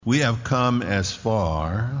We have come as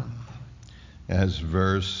far as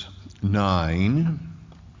verse 9.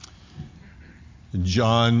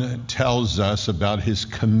 John tells us about his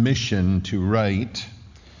commission to write.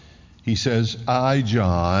 He says, I,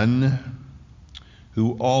 John,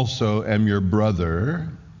 who also am your brother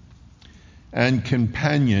and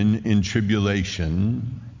companion in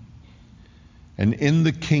tribulation and in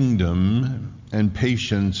the kingdom and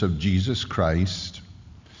patience of Jesus Christ,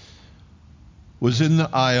 was in the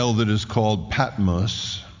isle that is called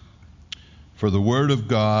Patmos for the word of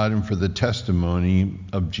God and for the testimony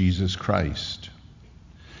of Jesus Christ.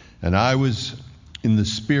 And I was in the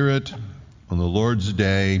Spirit on the Lord's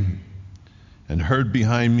day and heard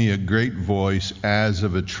behind me a great voice as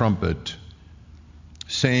of a trumpet,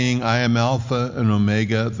 saying, I am Alpha and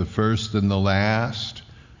Omega, the first and the last.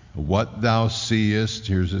 What thou seest,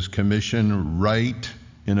 here's his commission, write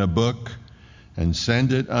in a book, and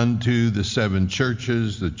send it unto the seven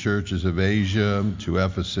churches, the churches of Asia, to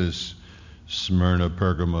Ephesus, Smyrna,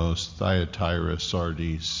 Pergamos, Thyatira,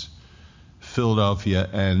 Sardis, Philadelphia,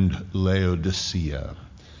 and Laodicea.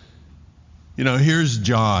 You know, here's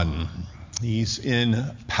John. He's in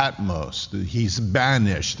Patmos. He's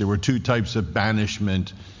banished. There were two types of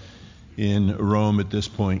banishment in Rome at this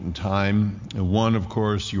point in time. One, of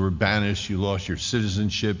course, you were banished, you lost your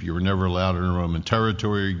citizenship, you were never allowed in Roman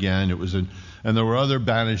territory again. And there were other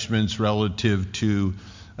banishments relative to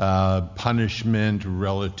punishment,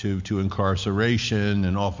 relative to incarceration,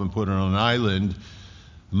 and often put on an island.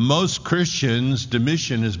 Most Christians,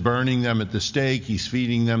 Domitian is burning them at the stake. He's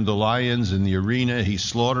feeding them to lions in the arena. He's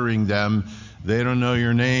slaughtering them. They don't know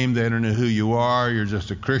your name. They don't know who you are. You're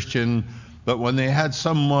just a Christian. But when they had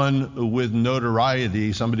someone with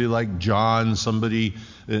notoriety, somebody like John, somebody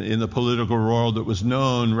in the political world that was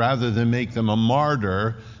known, rather than make them a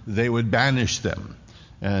martyr, they would banish them.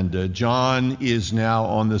 And John is now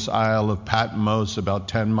on this Isle of Patmos, about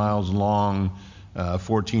 10 miles long,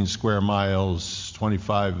 14 square miles,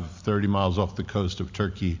 25, 30 miles off the coast of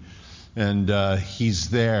Turkey. And he's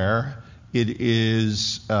there. It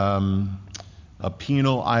is a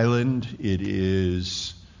penal island. It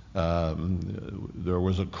is... there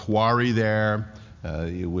was a quarry there.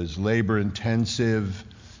 It was labor intensive.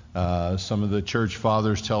 Some of the church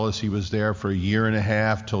fathers tell us he was there for a year and a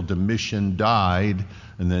half till Domitian died,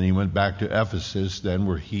 and then he went back to Ephesus, then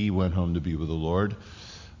where he went home to be with the Lord.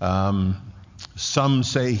 Some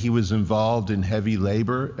say he was involved in heavy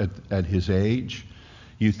labor at his age.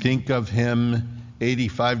 You think of him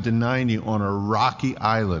 85 to 90 on a rocky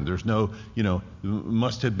island. There's no,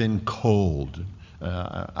 must have been cold.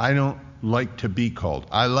 I don't like to be cold.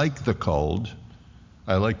 I like the cold.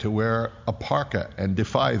 I like to wear a parka and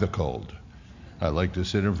defy the cold. I like to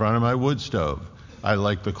sit in front of my wood stove. I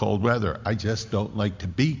like the cold weather. I just don't like to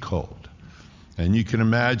be cold. And you can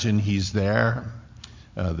imagine he's there.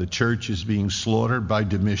 The church is being slaughtered by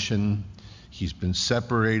Domitian. He's been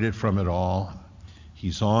separated from it all.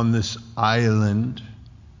 He's on this island.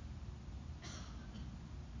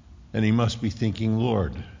 And he must be thinking,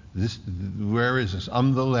 Lord, where is this?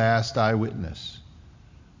 I'm the last eyewitness.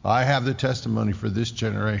 I have the testimony for this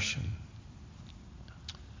generation.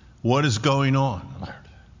 What is going on, Lord?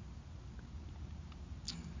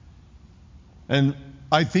 And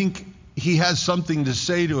I think he has something to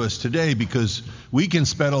say to us today, because we can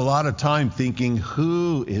spend a lot of time thinking,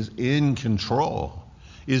 who is in control?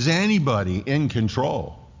 Is anybody in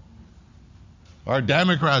control? Are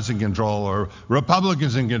Democrats in control? Are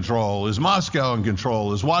Republicans in control? Is Moscow in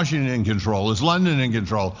control? Is Washington in control? Is London in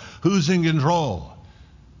control? Who's in control?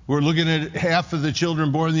 We're looking at half of the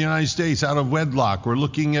children born in the United States out of wedlock. We're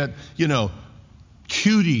looking at,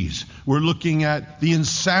 cuties. We're looking at the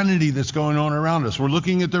insanity that's going on around us. We're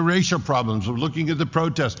looking at the racial problems. We're looking at the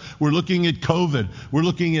protests. We're looking at COVID. We're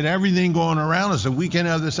looking at everything going around us. And we can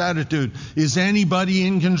have this attitude, is anybody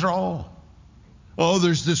in control? Oh,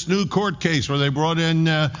 there's this new court case where they brought in,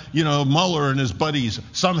 Mueller and his buddies.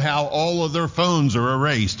 Somehow all of their phones are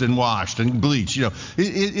erased and washed and bleached.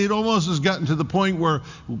 It almost has gotten to the point where,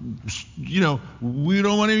 we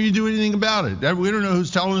don't want to do anything about it. We don't know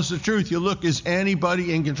who's telling us the truth. You look, is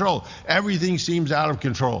anybody in control? Everything seems out of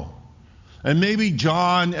control. And maybe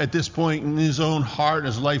John, at this point in his own heart,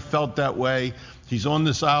 his life felt that way. He's on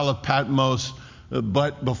this Isle of Patmos.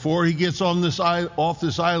 But before he gets off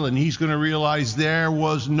this island, he's going to realize there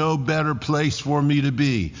was no better place for me to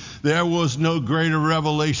be. There was no greater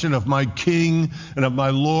revelation of my King and of my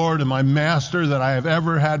Lord and my Master that I have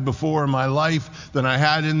ever had before in my life than I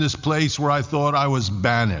had in this place where I thought I was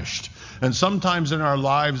banished. And sometimes in our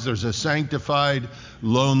lives there's a sanctified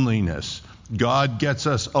loneliness. God gets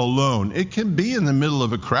us alone. It can be in the middle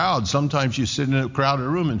of a crowd. Sometimes you sit in a crowded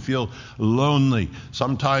room and feel lonely.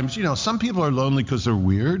 Sometimes, some people are lonely because they're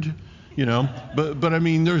weird, But I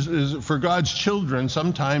mean, for God's children,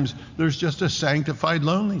 sometimes there's just a sanctified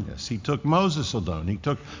loneliness. He took Moses alone. He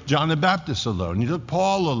took John the Baptist alone. He took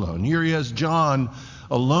Paul alone. Here he has John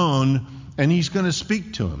alone, and he's going to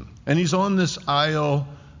speak to him. And he's on this isle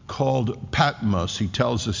called Patmos, he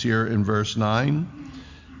tells us here in verse 9.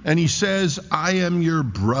 And he says, I am your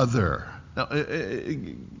brother. Now,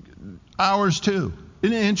 ours too.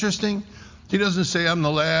 Isn't it interesting? He doesn't say, I'm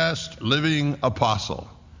the last living apostle.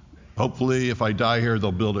 Hopefully, if I die here,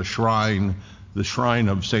 they'll build a shrine, the shrine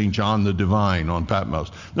of St. John the Divine on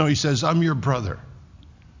Patmos. No, he says, I'm your brother.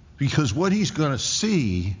 Because what he's going to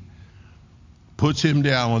see puts him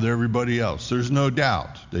down with everybody else. There's no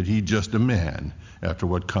doubt that he's just a man after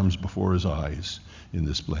what comes before his eyes in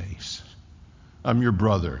this place. I'm your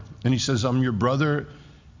brother. And he says, I'm your brother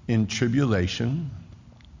in tribulation.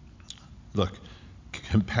 Look,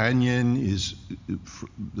 companion is,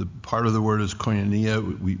 the part of the word is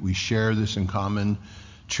koinonia. We share this in common.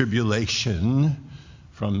 Tribulation,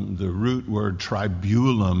 from the root word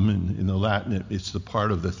tribulum in the Latin, it's the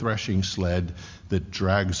part of the threshing sled that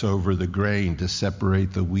drags over the grain to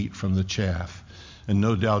separate the wheat from the chaff. And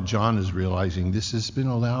no doubt John is realizing this has been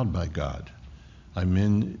allowed by God. I'm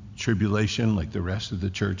in tribulation like the rest of the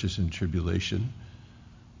church is in tribulation.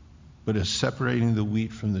 But it's separating the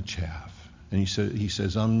wheat from the chaff. And he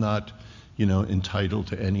says, I'm not, entitled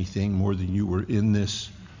to anything more than you were in this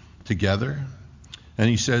together. And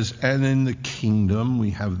he says, and in the kingdom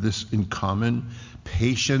we have this in common,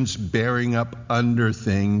 patience bearing up under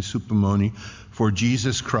things, hupomone, for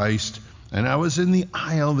Jesus Christ. And I was in the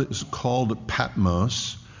isle that is called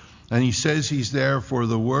Patmos. And he says he's there for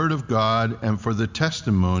the word of God and for the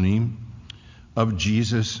testimony of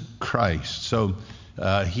Jesus Christ. So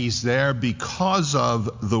he's there because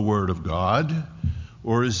of the word of God,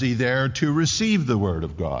 or is he there to receive the word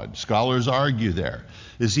of God? Scholars argue there.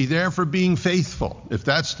 Is he there for being faithful? If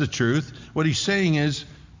that's the truth, what he's saying is,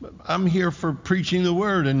 I'm here for preaching the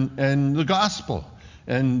word and the gospel.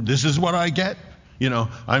 And this is what I get.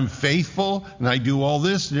 I'm faithful and I do all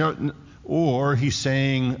this. Or he's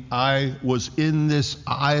saying, I was in this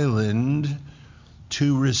island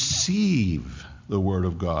to receive the word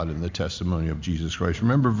of God and the testimony of Jesus Christ.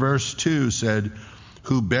 Remember, verse 2 said,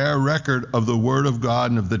 who bear record of the word of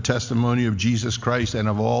God and of the testimony of Jesus Christ and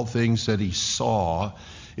of all things that he saw.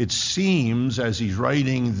 It seems, as he's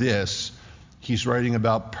writing this, he's writing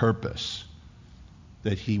about purpose,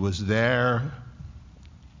 that he was there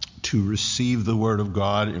to receive the word of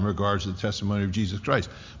God in regards to the testimony of Jesus Christ.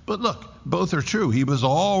 But look, both are true. He was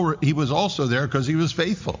also there because he was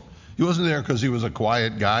faithful. He wasn't there because he was a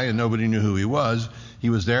quiet guy and nobody knew who he was. He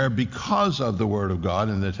was there because of the word of God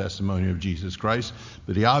and the testimony of Jesus Christ.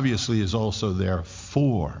 But he obviously is also there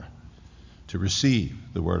to receive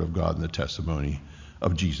the word of God and the testimony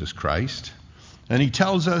of Jesus Christ. And he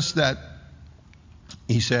tells us that,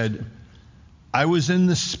 he said, I was in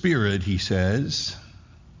the Spirit, he says,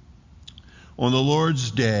 on the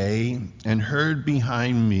Lord's day, and heard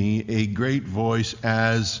behind me a great voice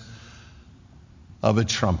as of a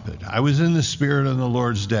trumpet. I was in the Spirit on the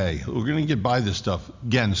Lord's day. We're going to get by this stuff.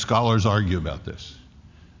 Again, scholars argue about this.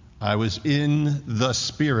 I was in the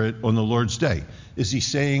Spirit on the Lord's day. Is he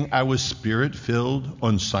saying I was Spirit-filled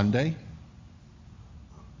on Sunday?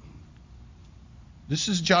 This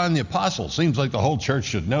is John the Apostle. Seems like the whole church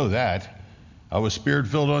should know that. I was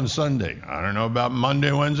Spirit-filled on Sunday. I don't know about Monday,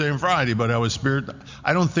 Wednesday, and Friday, but I was Spirit.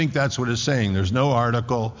 I don't think that's what it's saying. There's no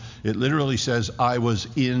article. It literally says, I was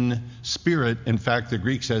in spirit. In fact, the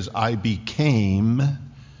Greek says, I became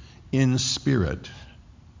in spirit.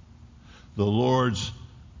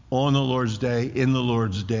 On the Lord's day, in the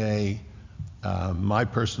Lord's day, my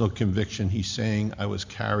personal conviction, he's saying I was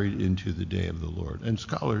carried into the day of the Lord. And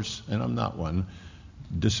scholars, and I'm not one,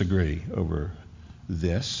 disagree over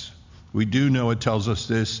this. We do know it tells us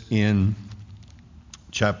this in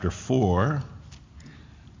chapter 4,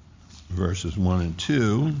 verses 1 and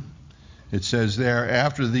 2. It says there,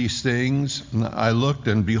 after these things, I looked,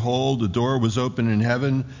 and behold, the door was open in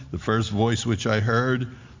heaven. The first voice which I heard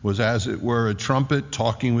was as it were a trumpet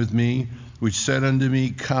talking with me, which said unto me,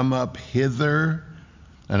 come up hither,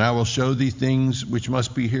 and I will show thee things which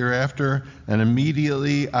must be hereafter. And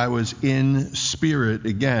immediately I was in spirit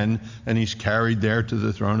again, and he's carried there to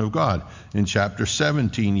the throne of God. In chapter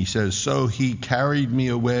 17, he says, so he carried me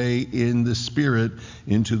away in the spirit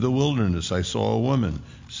into the wilderness. I saw a woman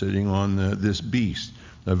sitting on this beast.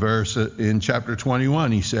 A verse in chapter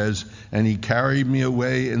 21, he says, "And he carried me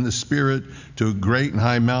away in the Spirit to a great and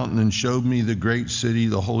high mountain and showed me the great city,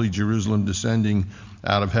 the holy Jerusalem, descending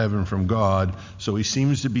out of heaven from God." So he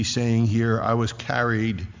seems to be saying here, I was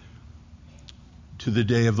carried to the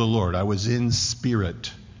day of the Lord. I was in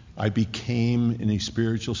spirit. I became in a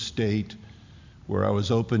spiritual state where I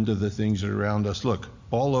was open to the things that are around us. Look,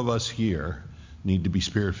 all of us here need to be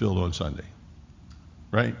Spirit-filled on Sunday,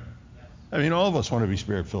 right? I mean, all of us want to be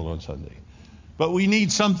Spirit-filled on Sunday. But we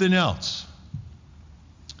need something else.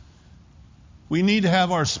 We need to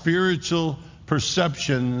have our spiritual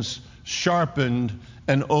perceptions sharpened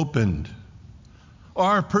and opened.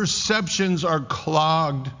 Our perceptions are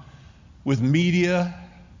clogged with media.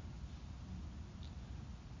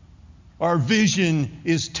 Our vision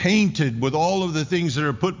is tainted with all of the things that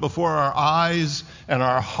are put before our eyes and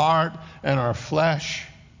our heart and our flesh.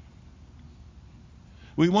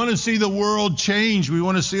 We want to see the world change. We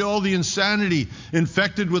want to see all the insanity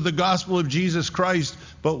infected with the gospel of Jesus Christ.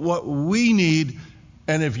 But what we need,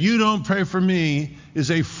 and if you don't pray for me,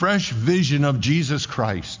 is a fresh vision of Jesus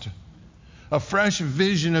Christ. A fresh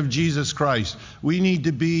vision of Jesus Christ. We need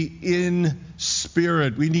to be in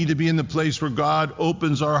spirit. We need to be in the place where God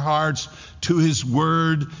opens our hearts to His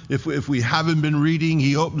Word. If we haven't been reading,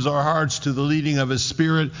 He opens our hearts to the leading of His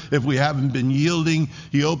Spirit. If we haven't been yielding,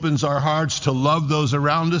 He opens our hearts to love those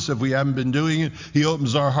around us. If we haven't been doing it, He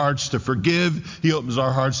opens our hearts to forgive. He opens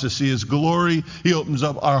our hearts to see His glory. He opens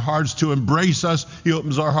up our hearts to embrace us. He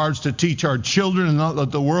opens our hearts to teach our children and not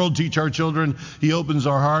let the world teach our children. He opens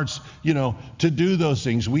our hearts, to do those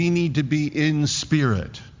things. We need to be in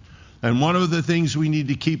spirit. And one of the things we need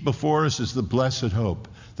to keep before us is the blessed hope,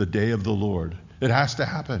 the day of the Lord. It has to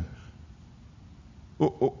happen.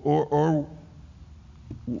 Or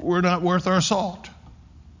we're not worth our salt.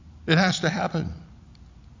 It has to happen.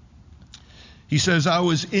 He says, I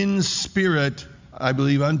was in spirit, I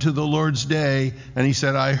believe, unto the Lord's day. And he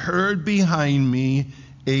said, I heard behind me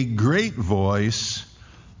a great voice.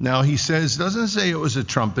 Now he says, doesn't say it was a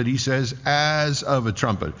trumpet. He says, as of a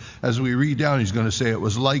trumpet. As we read down, he's going to say it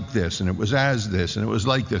was like this, and it was as this, and it was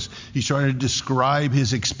like this. He's trying to describe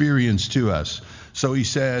his experience to us. So he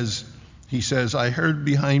says, I heard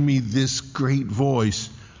behind me this great voice.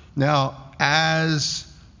 Now,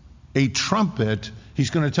 as a trumpet, he's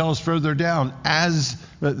going to tell us further down, as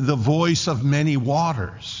the voice of many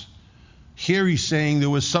waters. Here he's saying there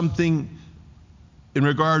was something in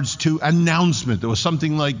regards to announcement. There was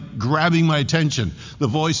something like grabbing my attention. The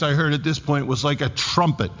voice I heard at this point was like a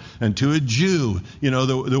trumpet. And to a Jew,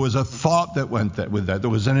 there was a thought that went with that. There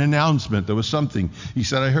was an announcement. There was something. He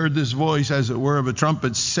said, I heard this voice, as it were, of a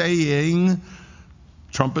trumpet saying,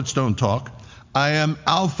 trumpets don't talk, I am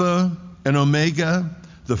Alpha and Omega,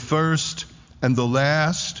 the first and the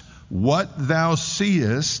last. What thou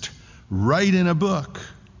seest, write in a book,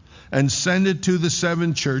 and send it to the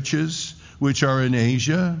 7 churches which are in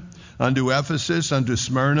Asia, unto Ephesus, unto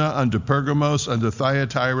Smyrna, unto Pergamos, unto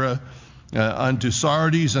Thyatira, unto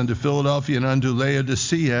Sardis, unto Philadelphia, and unto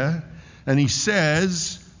Laodicea. And he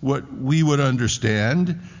says, what we would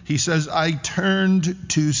understand, he says, I turned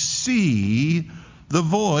to see the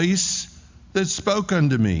voice that spoke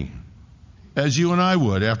unto me. As you and I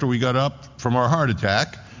would, after we got up from our heart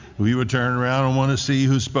attack, we would turn around and want to see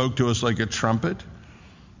who spoke to us like a trumpet.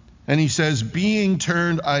 And he says, being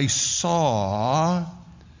turned, I saw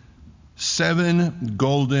 7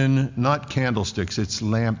 golden, not candlesticks, it's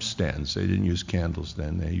lampstands. They didn't use candles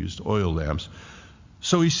then, they used oil lamps.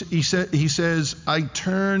 So he says, I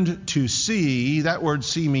turned to see. That word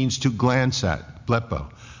see means to glance at,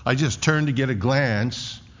 blepo. I just turned to get a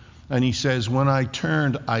glance. And he says, when I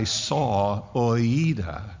turned, I saw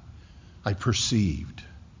oida. I perceived.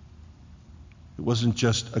 It wasn't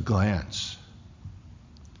just a glance.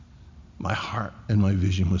 My heart and my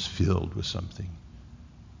vision was filled with something.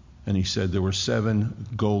 And he said there were 7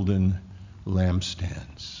 golden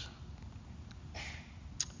lampstands.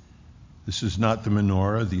 This is not the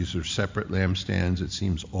menorah. These are separate lampstands. It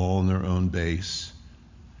seems all in their own base.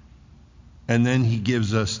 And then he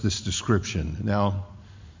gives us this description. Now,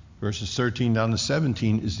 verses 13 down to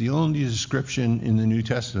 17 is the only description in the New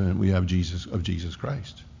Testament we have of Jesus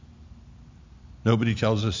Christ. Nobody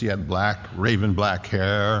tells us he had raven black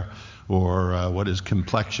hair, or what his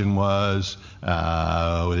complexion was.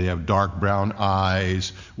 Did he have dark brown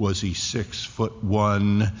eyes? Was he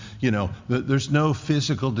 6'1"? There's no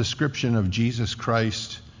physical description of Jesus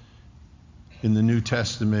Christ in the New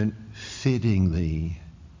Testament fittingly,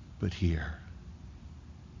 but here.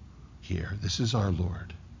 This is our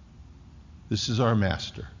Lord. This is our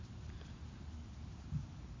Master.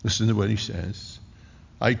 Listen to what he says.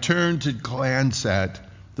 I turned to glance at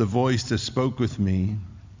the voice that spoke with me,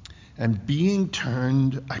 and being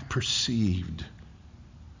turned, I perceived.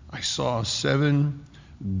 I saw 7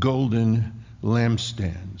 golden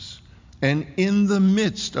lampstands. And in the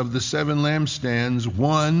midst of the 7 lampstands,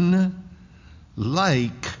 one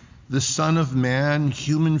like the Son of Man,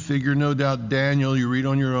 human figure, no doubt Daniel, you read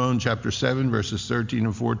on your own, chapter 7, verses 13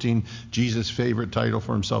 and 14, Jesus' favorite title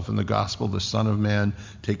for himself in the gospel, the Son of Man,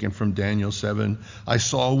 taken from Daniel 7. I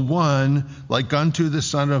saw one like unto the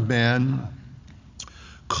Son of Man,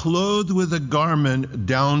 clothed with a garment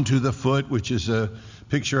down to the foot, which is a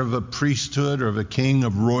picture of a priesthood or of a king,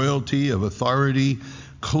 of royalty, of authority,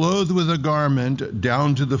 clothed with a garment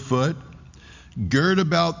down to the foot, gird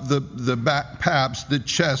about the back paps, the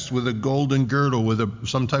chest with a golden girdle, with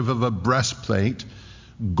some type of a breastplate,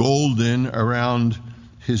 golden around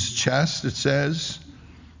his chest, it says.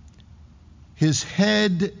 His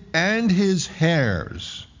head and his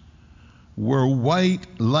hairs were white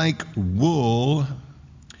like wool,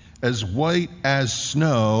 as white as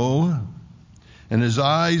snow, and his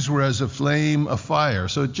eyes were as a flame of fire.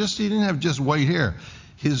 So he didn't have just white hair.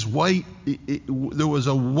 His there was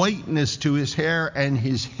a whiteness to his hair and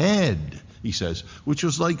his head, he says, which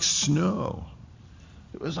was like snow.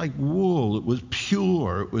 It was like wool. It was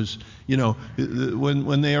pure. It was,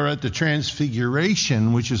 when they are at the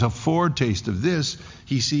transfiguration, which is a foretaste of this,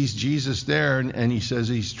 he sees Jesus there and he says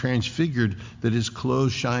he's transfigured, that his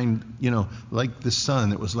clothes shined, like the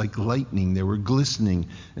sun. It was like lightning. They were glistening.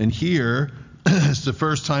 And here, it's the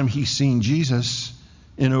first time he's seen Jesus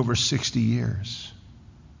in over 60 years.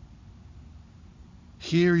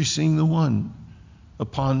 Here he's seeing the one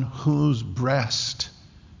upon whose breast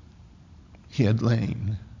he had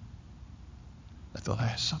lain at the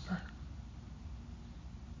Last Supper.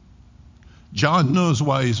 John knows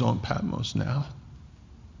why he's on Patmos now.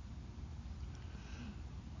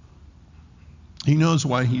 He knows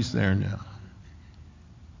why he's there now.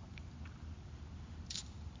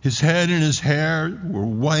 His head and his hair were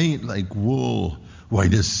white like wool,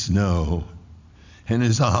 white as snow, and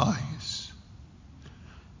his eyes,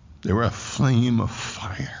 they were a flame of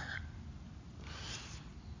fire.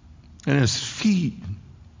 And his feet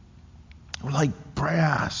were like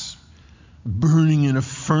brass burning in a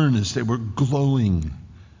furnace. They were glowing.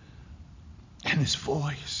 And his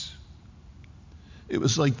voice, it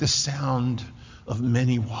was like the sound of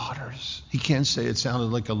many waters. He can't say it sounded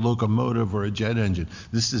like a locomotive or a jet engine.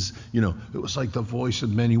 This is, it was like the voice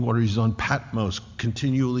of many waters. He's on Patmos,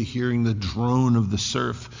 continually hearing the drone of the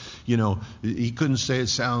surf. He couldn't say it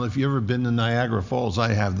sounded. If you've ever been to Niagara Falls,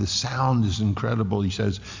 I have. The sound is incredible. He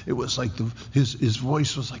says it was like his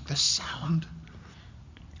voice was like the sound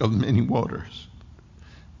of many waters.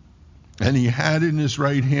 And he had in his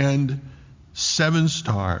right hand 7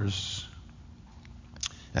 stars.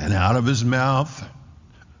 And out of his mouth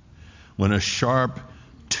went a sharp,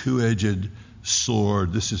 2-edged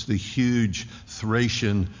sword. This is the huge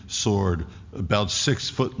Thracian sword, about 6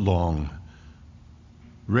 foot long,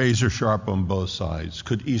 razor sharp on both sides,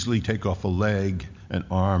 could easily take off a leg, an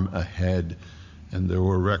arm, a head. And there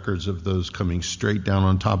were records of those coming straight down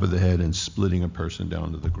on top of the head and splitting a person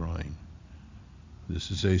down to the groin.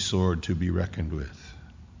 This is a sword to be reckoned with.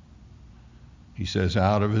 He says,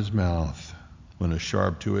 out of his mouth went a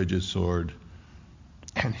sharp, 2-edged sword,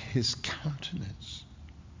 and his countenance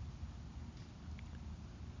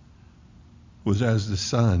was as the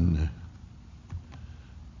sun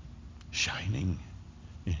shining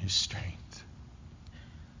in his strength.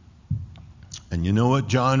 And you know what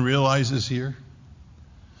John realizes here?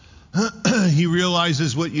 He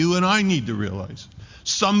realizes what you and I need to realize.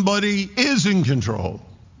 Somebody is in control.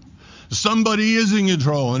 Somebody is in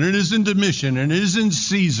control, and it isn't Domitian, and it isn't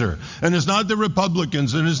Caesar, and it's not the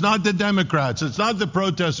Republicans, and it's not the Democrats, it's not the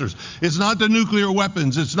protesters, it's not the nuclear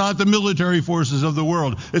weapons, it's not the military forces of the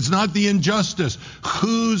world, it's not the injustice.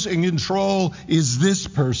 Who's in control is this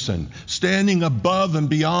person, standing above and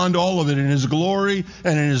beyond all of it in his glory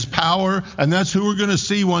and in his power, and that's who we're going to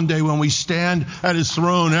see one day when we stand at his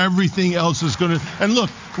throne. Everything else is going to, and look,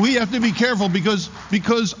 we have to be careful because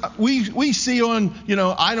we see on,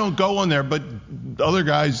 I don't go on there, but other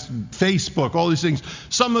guys, Facebook, all these things.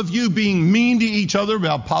 Some of you being mean to each other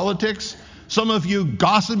about politics. Some of you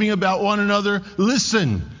gossiping about one another.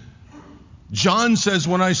 Listen, John says,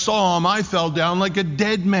 when I saw him, I fell down like a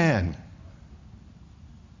dead man.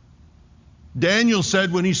 Daniel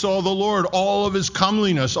said when he saw the Lord, all of his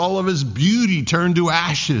comeliness, all of his beauty turned to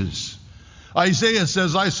ashes. Isaiah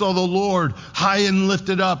says, I saw the Lord high and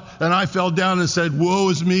lifted up, and I fell down and said, woe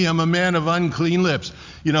is me, I'm a man of unclean lips.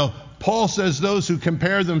 Paul says those who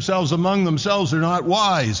compare themselves among themselves are not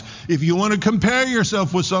wise. If you want to compare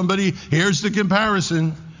yourself with somebody, here's the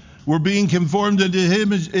comparison. We're being conformed into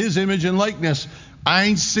his image and likeness. I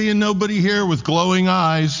ain't seeing nobody here with glowing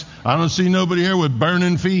eyes. I don't see nobody here with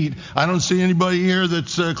burning feet. I don't see anybody here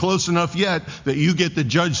that's close enough yet that you get to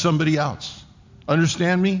judge somebody else.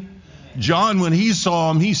 Understand me? John, when he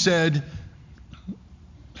saw him, he said,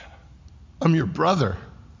 I'm your brother.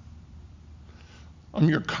 I'm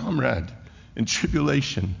your comrade in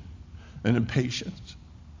tribulation and in patience.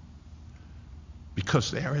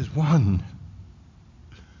 Because there is one.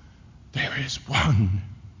 There is one.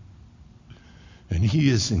 And he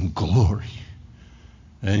is in glory.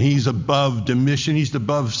 And he's above Domitian. He's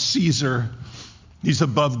above Caesar. He's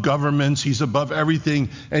above governments. He's above everything.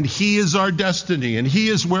 And he is our destiny. And he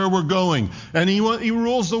is where we're going. And he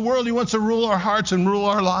rules the world. He wants to rule our hearts and rule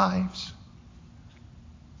our lives.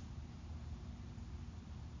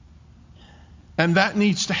 And that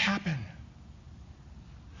needs to happen.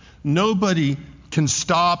 Nobody can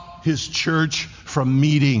stop his church from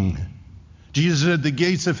meeting. Jesus said the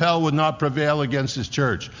gates of hell would not prevail against his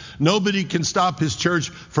church. Nobody can stop his church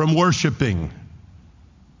from worshiping.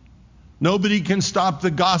 Nobody can stop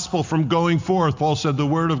the gospel from going forth. Paul said the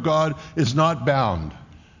word of God is not bound.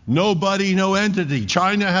 Nobody, no entity.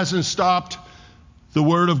 China hasn't stopped the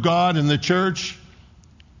word of God in the church.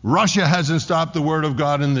 Russia hasn't stopped the word of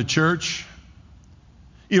God in the church.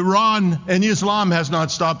 Iran and Islam has not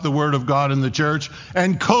stopped the word of God in the church.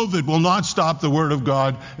 And COVID will not stop the word of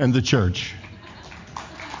God in the church.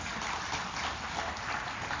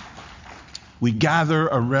 We gather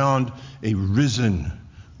around a risen,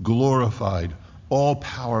 glorified,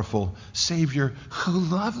 all-powerful Savior who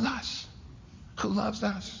loves us. Who loves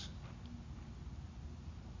us.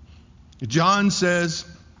 John says,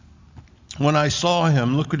 when I saw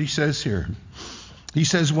him, look what he says here. He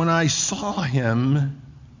says, when I saw him,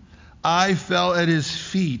 I fell at his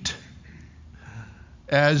feet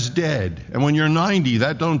as dead. And when you're 90,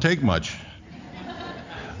 that don't take much.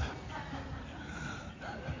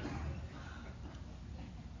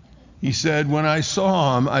 He said, when I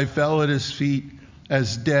saw him, I fell at his feet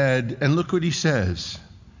as dead. And look what he says.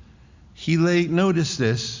 He laid, notice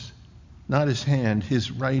this, not his hand, his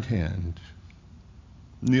right hand,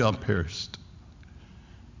 nail-pierced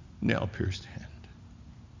hand.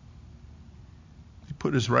 He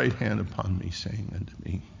put his right hand upon me, saying unto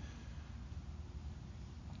me,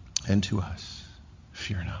 and to us,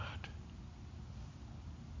 fear not.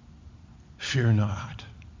 Fear not.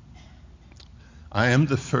 I am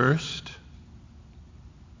the first,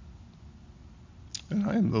 and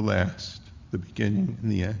I am the last, the beginning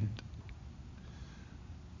and the end,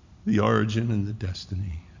 the origin and the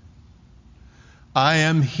destiny. I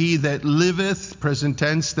am he that liveth, present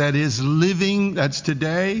tense, that is living, that's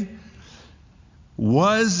today,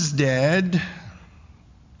 was dead,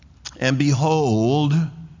 and behold,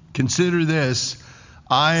 consider this,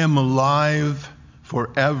 I am alive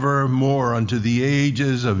forevermore unto the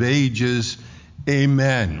ages of ages.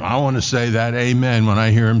 Amen. I want to say that amen when I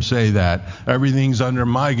hear him say that. Everything's under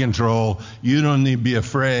my control. You don't need to be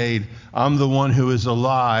afraid. I'm the one who is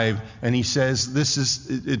alive. And he says,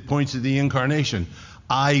 it points to the incarnation.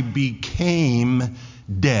 I became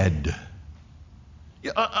dead.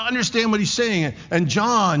 You understand what he's saying? And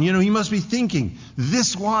John, he must be thinking,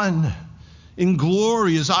 this one in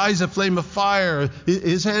glory, his eyes a flame of fire,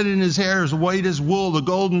 his head and his hair as white as wool, the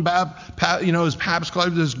golden his paps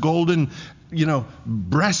climbed this golden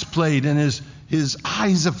breastplate, and his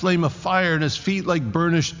eyes a flame of fire, and his feet like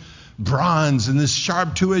burnished bronze, and this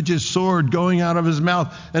sharp two-edged sword going out of his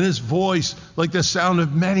mouth, and his voice like the sound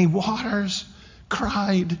of many waters,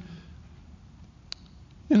 cried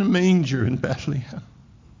in a manger in Bethlehem.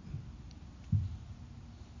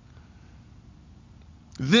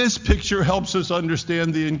 This picture helps us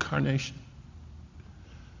understand the incarnation.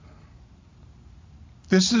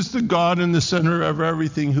 This is the God in the center of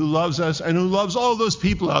everything who loves us and who loves all those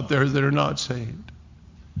people out there that are not saved.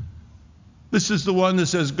 This is the one that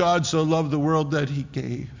says, God so loved the world that he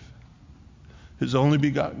gave his only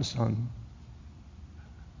begotten Son,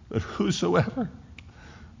 that whosoever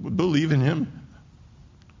would believe in him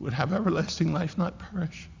would have everlasting life, not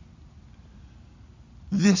perish.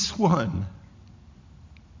 This one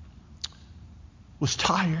was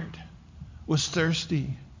tired, was thirsty,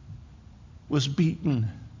 was beaten,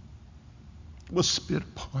 was spit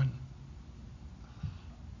upon,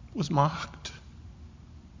 was mocked,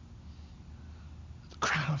 the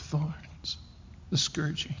crown of thorns, the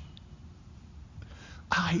scourging.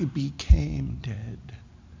 I became dead.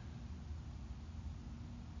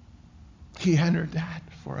 He entered that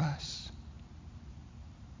for us.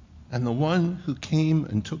 and the one who came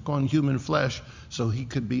and took on human flesh so he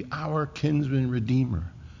could be our kinsman redeemer,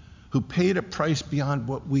 who paid a price beyond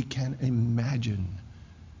what we can imagine,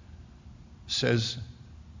 says,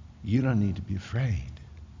 you don't need to be afraid.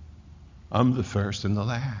 I'm the first and the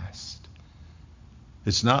last.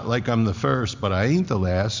 It's not like I'm the first, but I ain't the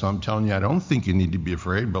last, so I'm telling you, I don't think you need to be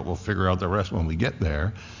afraid, but we'll figure out the rest when we get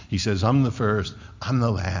there. He says, I'm the first, I'm the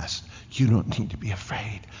last. You don't need to be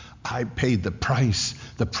afraid. I paid the price.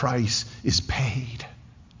 The price is paid.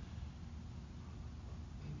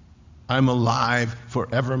 I'm alive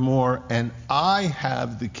forevermore, and I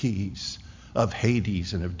have the keys of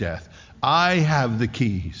Hades and of death. I have the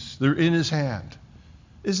keys. They're in his hand.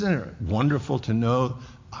 Isn't it wonderful to know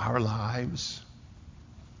our lives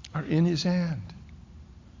are in his hand?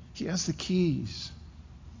 He has the keys.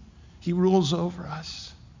 He rules over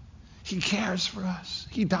us. He cares for us.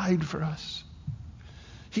 He died for us.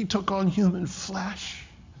 He took on human flesh,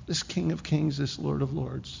 this King of Kings, this Lord of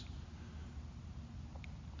Lords.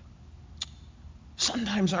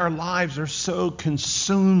 Sometimes our lives are so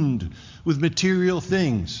consumed with material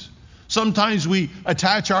things. Sometimes we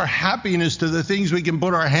attach our happiness to the things we can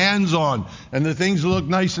put our hands on and the things that look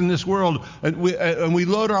nice in this world. And we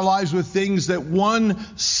load our lives with things that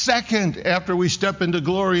 1 second after we step into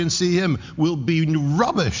glory and see him will be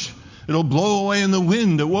rubbish. It'll blow away in the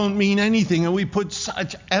wind. It won't mean anything. And we put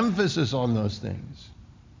such emphasis on those things.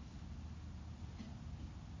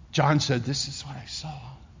 John said, this is what I saw.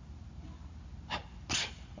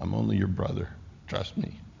 I'm only your brother. Trust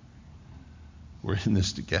me. We're in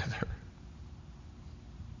this together.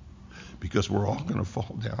 Because we're all going to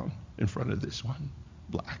fall down in front of this one.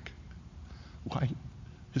 Black, white,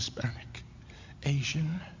 Hispanic,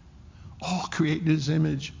 Asian. All created his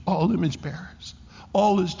image. All image bearers.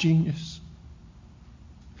 All his genius.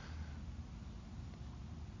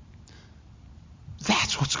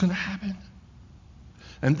 That's what's going to happen.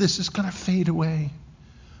 And this is going to fade away.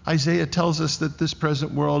 Isaiah tells us that this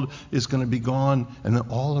present world is going to be gone and that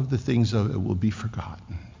all of the things of it will be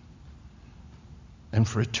forgotten. And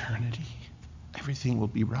for eternity, everything will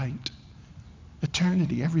be right.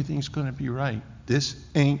 Eternity, everything's going to be right. This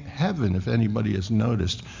ain't heaven, if anybody has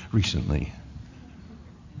noticed recently.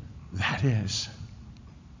 That is.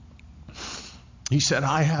 He said,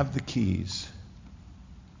 I have the keys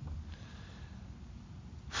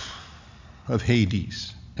of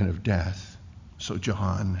Hades and of death. So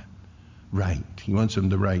John, write. He wants him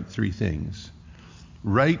to write 3 things.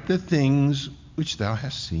 Write the things which thou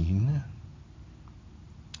hast seen,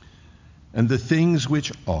 and the things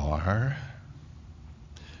which are,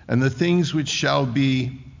 and the things which shall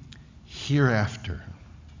be hereafter.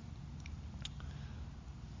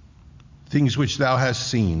 Things which thou hast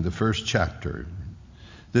seen, the first chapter.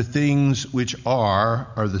 The things which are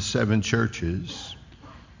the 7 churches.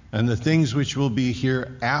 And the things which will be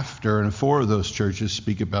hereafter, and 4 of those churches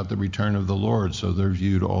speak about the return of the Lord, so they're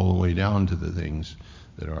viewed all the way down to the things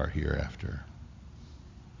that are hereafter.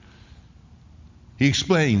 He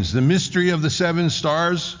explains the mystery of the 7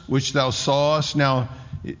 stars which thou sawest. Now,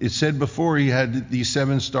 it said before he had these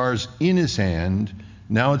 7 stars in his hand.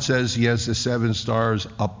 Now it says he has the 7 stars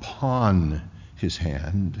upon his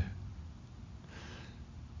hand.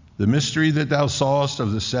 The mystery that thou sawest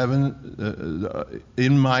of the 7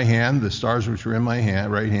 in my hand, the stars which were in my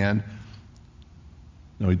hand, right hand.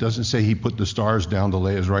 No, he doesn't say he put the stars down to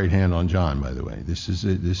lay his right hand on John, by the way. This is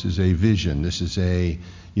a vision. This is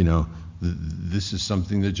this is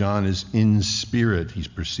something that John is in spirit. He's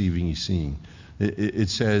perceiving, he's seeing. It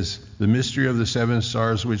says, the mystery of the 7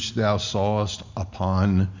 stars which thou sawest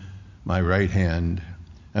upon my right hand,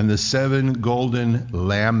 and the 7 golden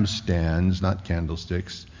lampstands, not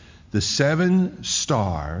candlesticks. The 7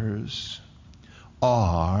 stars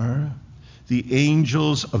are the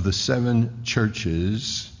angels of the 7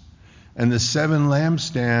 churches, and the 7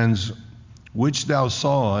 lampstands which thou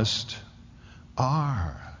sawest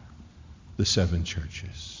are the 7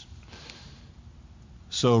 churches.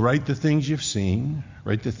 So write the things you've seen,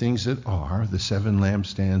 write the things that are, the 7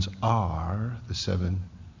 lampstands are the 7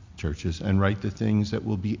 churches, and write the things that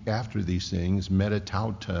will be after these things,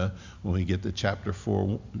 metatauta. When we get to chapter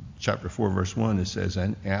 4 verse 1, it says,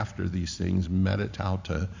 and after these things,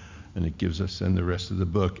 metatauta, and it gives us then the rest of the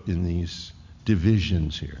book in these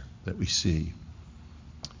divisions here that we see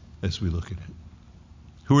as we look at it.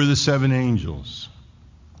 Who are the 7 angels?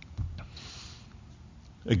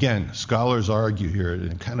 Again, scholars argue here,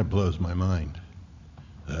 and it kind of blows my mind.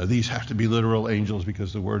 These have to be literal angels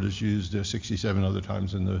because the word is used 67 other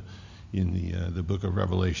times in the book of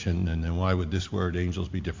Revelation. And then why would this word angels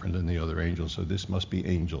be different than the other angels? So this must be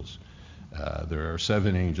angels. There are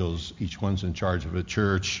 7 angels. Each one's in charge of a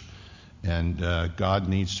church. And God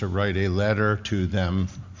needs to write a letter to them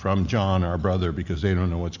from John, our brother, because they don't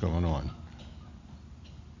know what's going on.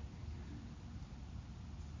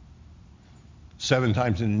 7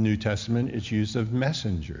 times in the New Testament, it's used of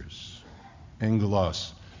messengers.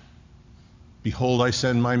 Angelos. Behold, I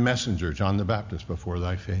send my messenger, John the Baptist, before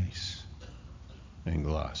thy face.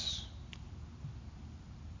 Angelos.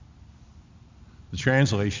 The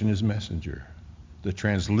translation is messenger. The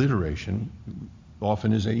transliteration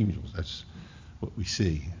often is angels. That's what we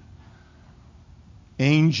see.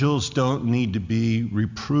 Angels don't need to be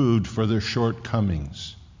reproved for their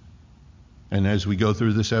shortcomings. And as we go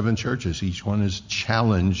through the 7 churches, each one is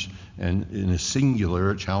challenged, and in a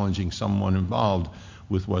singular, challenging someone involved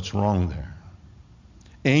with what's wrong there.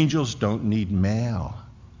 Angels don't need mail.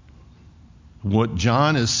 What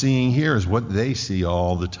John is seeing here is what they see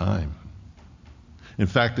all the time. In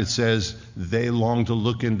fact, it says they long to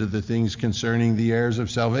look into the things concerning the heirs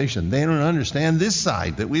of salvation. They don't understand this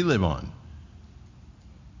side that we live on.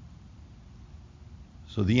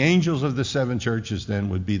 So the angels of the 7 churches then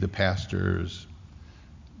would be the pastors,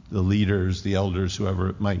 the leaders, the elders, whoever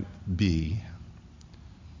it might be.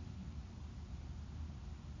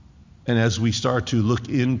 And as we start to look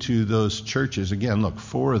into those churches, again, look,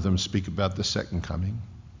 4 of them speak about the second coming.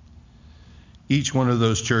 Each one of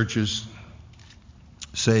those churches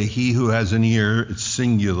say, he who has an ear, it's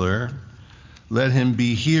singular, let him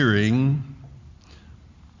be hearing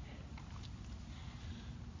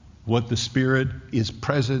what the Spirit is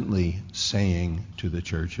presently saying to the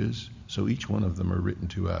churches. So each one of them are written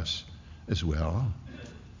to us as well.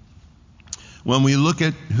 When we look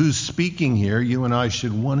at who's speaking here, you and I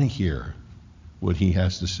should want to hear what he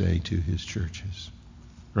has to say to his churches,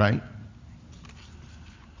 right?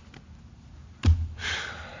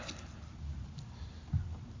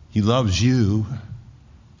 He loves you.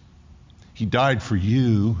 He died for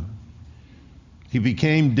you. He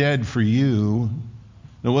became dead for you.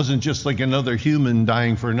 It wasn't just like another human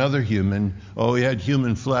dying for another human. Oh, he had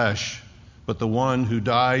human flesh. But the one who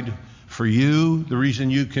died for you, the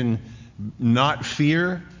reason you can not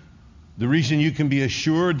fear, the reason you can be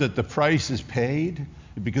assured that the price is paid,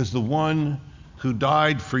 because the one who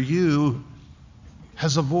died for you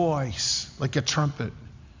has a voice like a trumpet.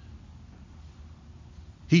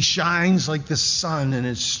 He shines like the sun in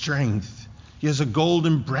his strength. He has a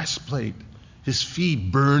golden breastplate, his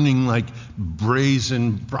feet burning like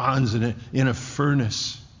brazen bronze in a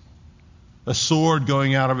furnace. A sword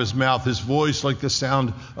going out of his mouth, his voice like the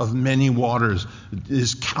sound of many waters,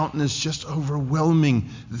 his countenance just overwhelming.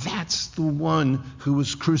 That's the one who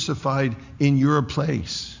was crucified in your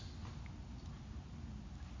place.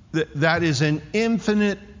 That is an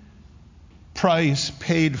infinite price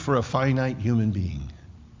paid for a finite human being.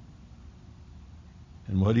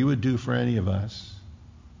 And what he would do for any of us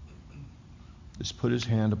is put his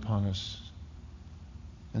hand upon us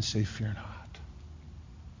and say, fear not.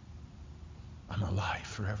 I'm alive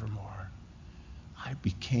forevermore. I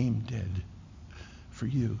became dead for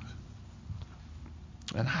you.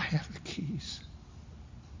 And I have the keys.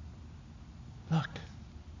 Look.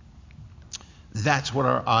 That's what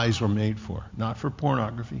our eyes were made for. Not for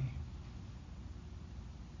pornography.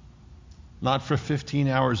 Not for 15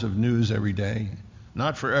 hours of news every day.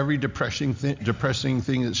 Not for every depressing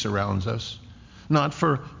thing that surrounds us. Not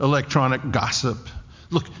for electronic gossip.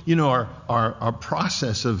 Look, you know, our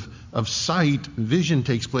process of sight, vision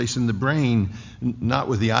takes place in the brain, not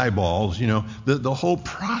with the eyeballs. You know, the whole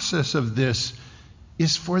process of this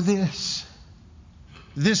is for this.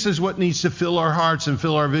 This is what needs to fill our hearts and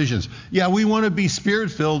fill our visions. Yeah, we want to be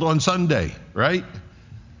Spirit-filled on Sunday, right?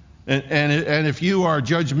 And if you are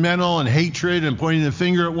judgmental and hatred and pointing the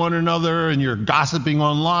finger at one another and you're gossiping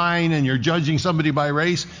online and you're judging somebody by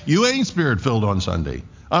race, you ain't Spirit-filled on Sunday.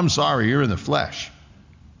 I'm sorry, you're in the flesh.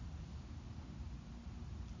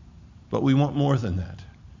 But we want more than that.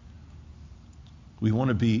 We want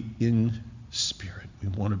to be in spirit. We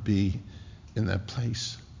want to be in that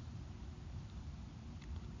place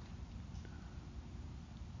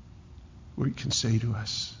where he can say to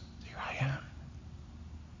us, here I am.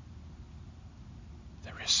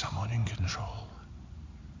 There is someone in control.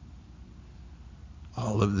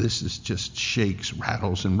 All of this is just shakes,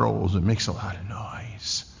 rattles, and rolls. It makes a lot of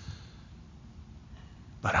noise.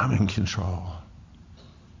 But I'm in control.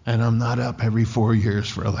 And I'm not up every 4 years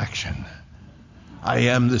for election. I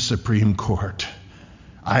am the Supreme Court.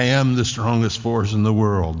 I am the strongest force in the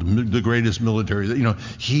world, the greatest military. You know,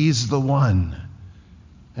 he's the one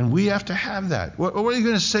And we have to have that. What are you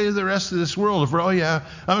going to say to the rest of this world if we're, oh yeah,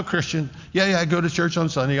 I'm a Christian. Yeah, I go to church on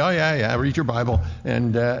Sunday. Oh yeah, read your Bible.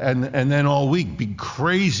 And then all week be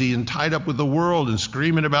crazy and tied up with the world and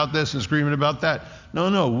screaming about this and screaming about that.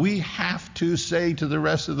 No, we have to say to the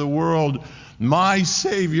rest of the world, my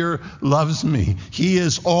Savior loves me. He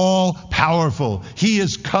is all powerful. He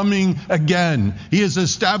is coming again. He is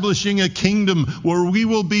establishing a kingdom where we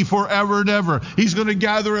will be forever and ever. He's going to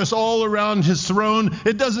gather us all around his throne.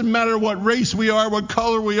 It doesn't matter what race we are, what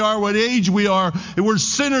color we are, what age we are. We're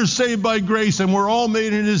sinners saved by grace, and we're all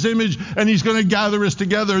made in his image, and he's going to gather us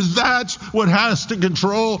together. That's what has to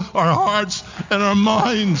control our hearts and our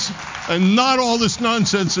minds, and not all this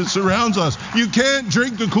nonsense that surrounds us. You can't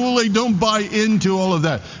drink the Kool-Aid. Don't buy into all of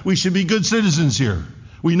that. We should be good citizens here.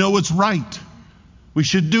 We know what's right. We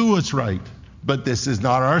should do what's right. But this is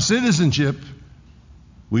not our citizenship.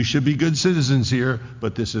 We should be good citizens here,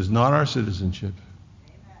 but this is not our citizenship.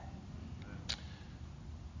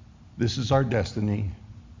 This is our destiny.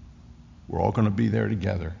 We're all going to be there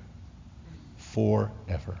together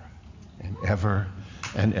forever and ever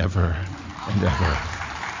and ever and ever.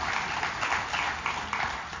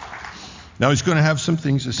 Now he's going to have some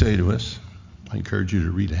things to say to us. I encourage you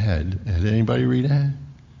to read ahead. Did anybody read ahead?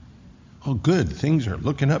 Oh, good. Things are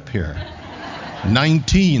looking up here.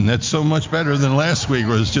 19. That's so much better than last week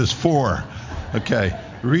where it was just 4. Okay.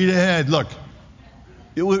 Read ahead. Look,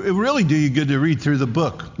 it would really do you good to read through the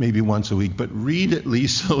book maybe once a week, but read at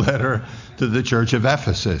least the letter to the church of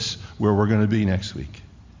Ephesus where we're going to be next week,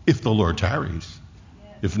 if the Lord tarries.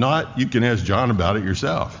 If not, you can ask John about it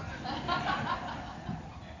yourself.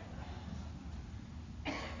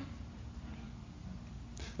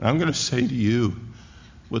 And I'm going to say to you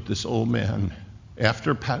what this old man,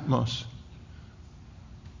 after Patmos,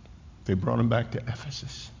 they brought him back to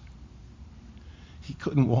Ephesus. He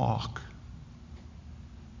couldn't walk.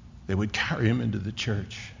 They would carry him into the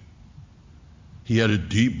church. He had a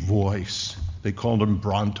deep voice. They called him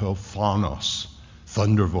Brontophonos,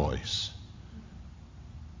 thunder voice.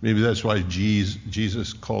 Maybe that's why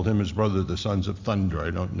Jesus called him his brother, the sons of thunder. I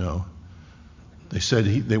don't know. They said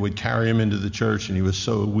they would carry him into the church, and he was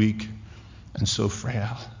so weak and so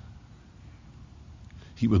frail.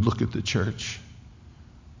 He would look at the church,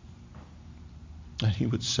 and he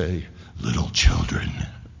would say, little children,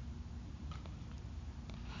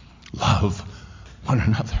 love one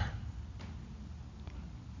another.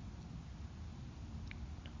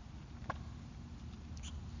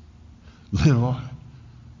 Little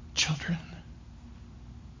children,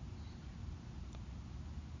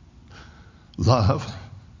 love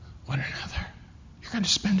one another. You're going to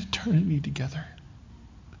spend eternity together.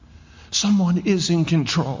 Someone is in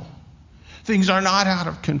control. Things are not out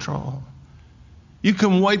of control. You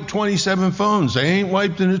can wipe 27 phones. They ain't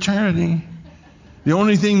wiped in eternity. The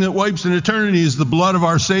only thing that wipes in eternity is the blood of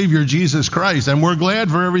our Savior, Jesus Christ. And we're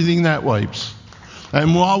glad for everything that wipes.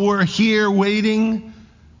 And while we're here waiting,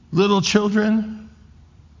 little children,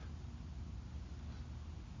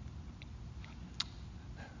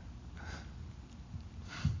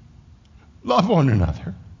 love one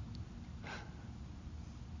another.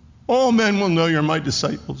 All men will know you're my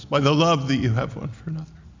disciples by the love that you have one for another.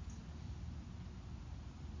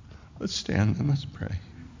 Let's stand and let's pray.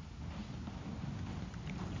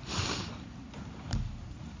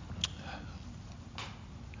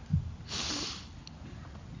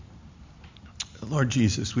 Lord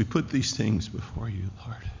Jesus, we put these things before you,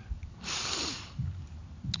 Lord.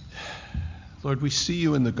 Lord, we see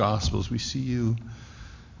you in the Gospels. We see you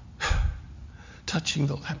touching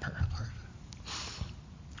the leper, Lord.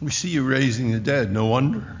 We see you raising the dead. No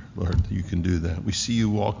wonder, Lord, you can do that. We see you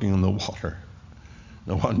walking on the water.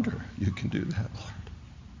 No wonder you can do that, Lord.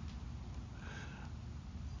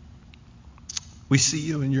 We see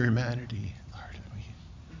you in your humanity, Lord. We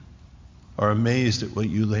are amazed at what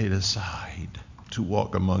you laid aside to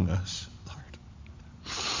walk among us, Lord.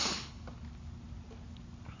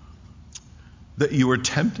 That you were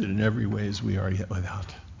tempted in every way as we are, yet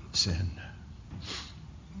without sin.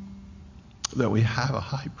 That we have a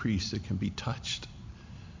high priest that can be touched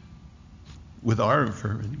with our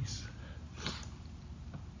infirmities.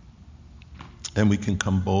 And we can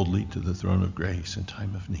come boldly to the throne of grace in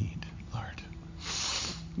time of need, Lord.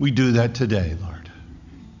 We do that today, Lord.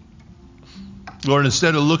 Lord,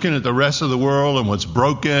 instead of looking at the rest of the world and what's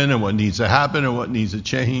broken and what needs to happen and what needs to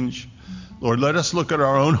change, Lord, let us look at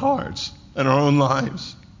our own hearts and our own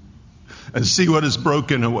lives and see what is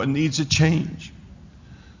broken and what needs to change.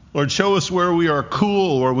 Lord, show us where we are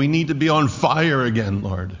cool, where we need to be on fire again,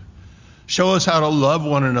 Lord. Show us how to love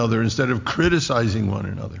one another instead of criticizing one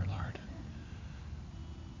another, Lord.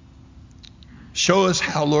 Show us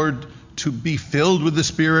how, Lord, to be filled with the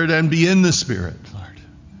Spirit and be in the Spirit, Lord.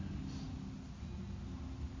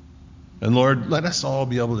 And Lord, let us all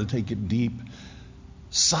be able to take a deep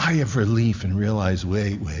sigh of relief and realize,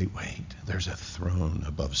 wait. There's a throne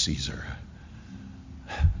above Caesar.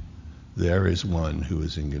 There is one who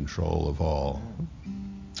is in control of all.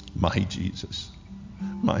 My Jesus,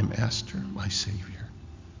 my Master, my Savior,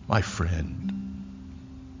 my friend.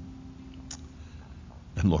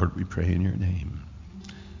 And Lord, we pray in your name.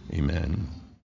 Amen.